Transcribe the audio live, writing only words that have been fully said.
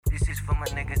for my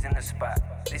niggas in the spot.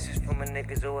 This is for my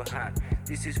niggas who are hot.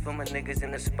 This is for my niggas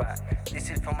in the spot. This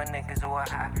is for my niggas who are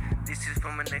hot. This is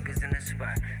for my niggas in the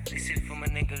spot. This is for my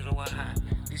niggas who are hot.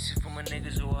 This is for my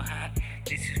niggas who are hot.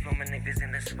 This is for my niggas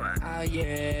in the spot. Oh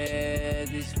yeah,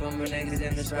 this is for my niggas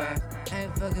in the spot. I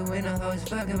ain't fucking with no hoes,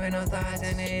 fucking with no thoughts,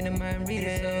 and I ain't in mind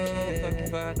reading so fucking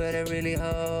fuck. But I really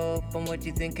hope I'm what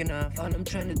you thinking of. All I'm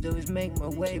trying to do is make my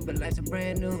way, but life's a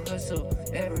brand new hustle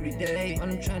every day. All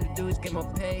I'm trying to do is get my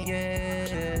pay,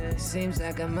 yeah. Seems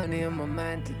like I got money on my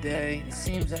mind today. It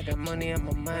seems like I got money on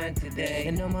my mind today.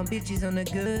 And all my bitches on the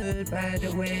good, by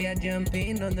the way. I jump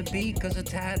in on the beat cause I'm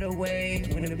tired of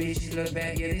wait. When the bitches look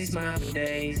back, yeah, they smile for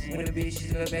days. When the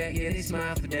bitches look back, yeah, they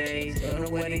smile for days. Don't know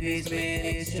what it is, man,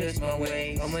 it's just my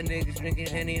way. All my niggas drinking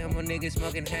Henny, all my niggas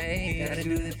smoking hay. Gotta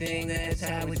do the thing, that's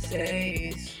how it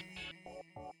stays.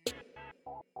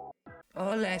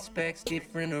 All aspects,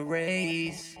 different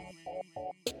arrays.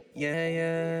 Yeah,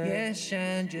 yeah, yeah,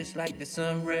 shine just like the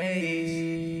sun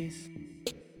rays.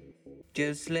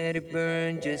 Just let it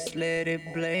burn, just let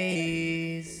it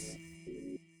blaze.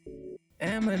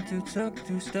 Am I too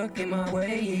stuck in my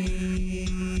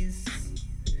ways?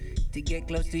 To get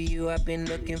close to you, I've been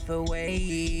looking for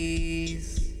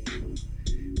ways.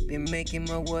 Been making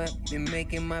my what, been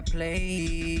making my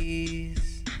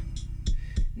plays.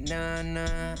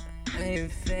 Nah, I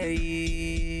ain't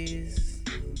phased.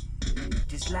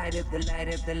 Just light up the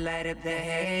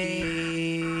haze.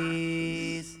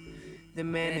 The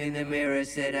man in the mirror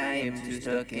said I am too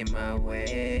stuck in my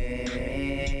ways.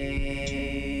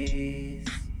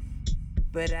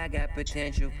 But I got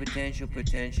potential for days.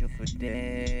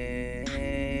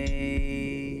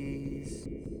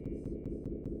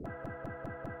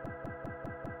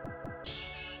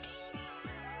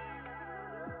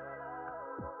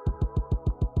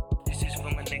 This is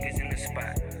for my niggas in the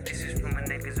spot. This is for my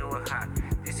niggas who are hot.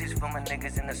 This is for my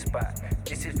niggas in the spot.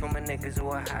 This is for my niggas who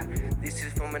are hot. This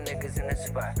is for my niggas in the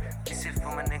spot. This is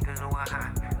for my niggas who are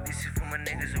hot. This is for my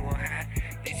niggas who are hot.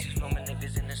 This is for my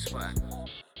niggas in the spot.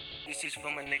 This is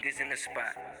for my niggas in the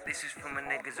spot. This is for my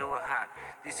niggas who are hot.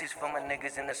 This is for my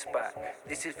niggas in the spot.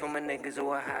 This is for my niggas who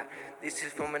are hot. This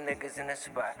is for my niggas in the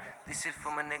spot. This is for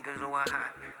my niggas who are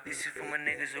hot. This is for my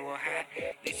niggas who are hot.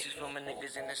 This is for my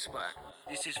niggas in the spot.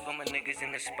 This is for my niggas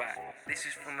in the spot. This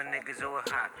is for my niggas who are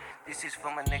hot. This is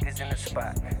for my niggas in the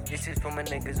spot. This is for my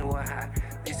niggas who are hot.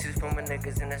 This is for my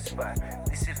niggas in the spot.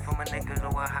 This is for my niggas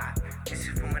who are hot. This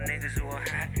is for my niggas who are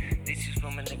hot. This is for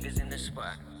my niggas in the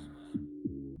spot.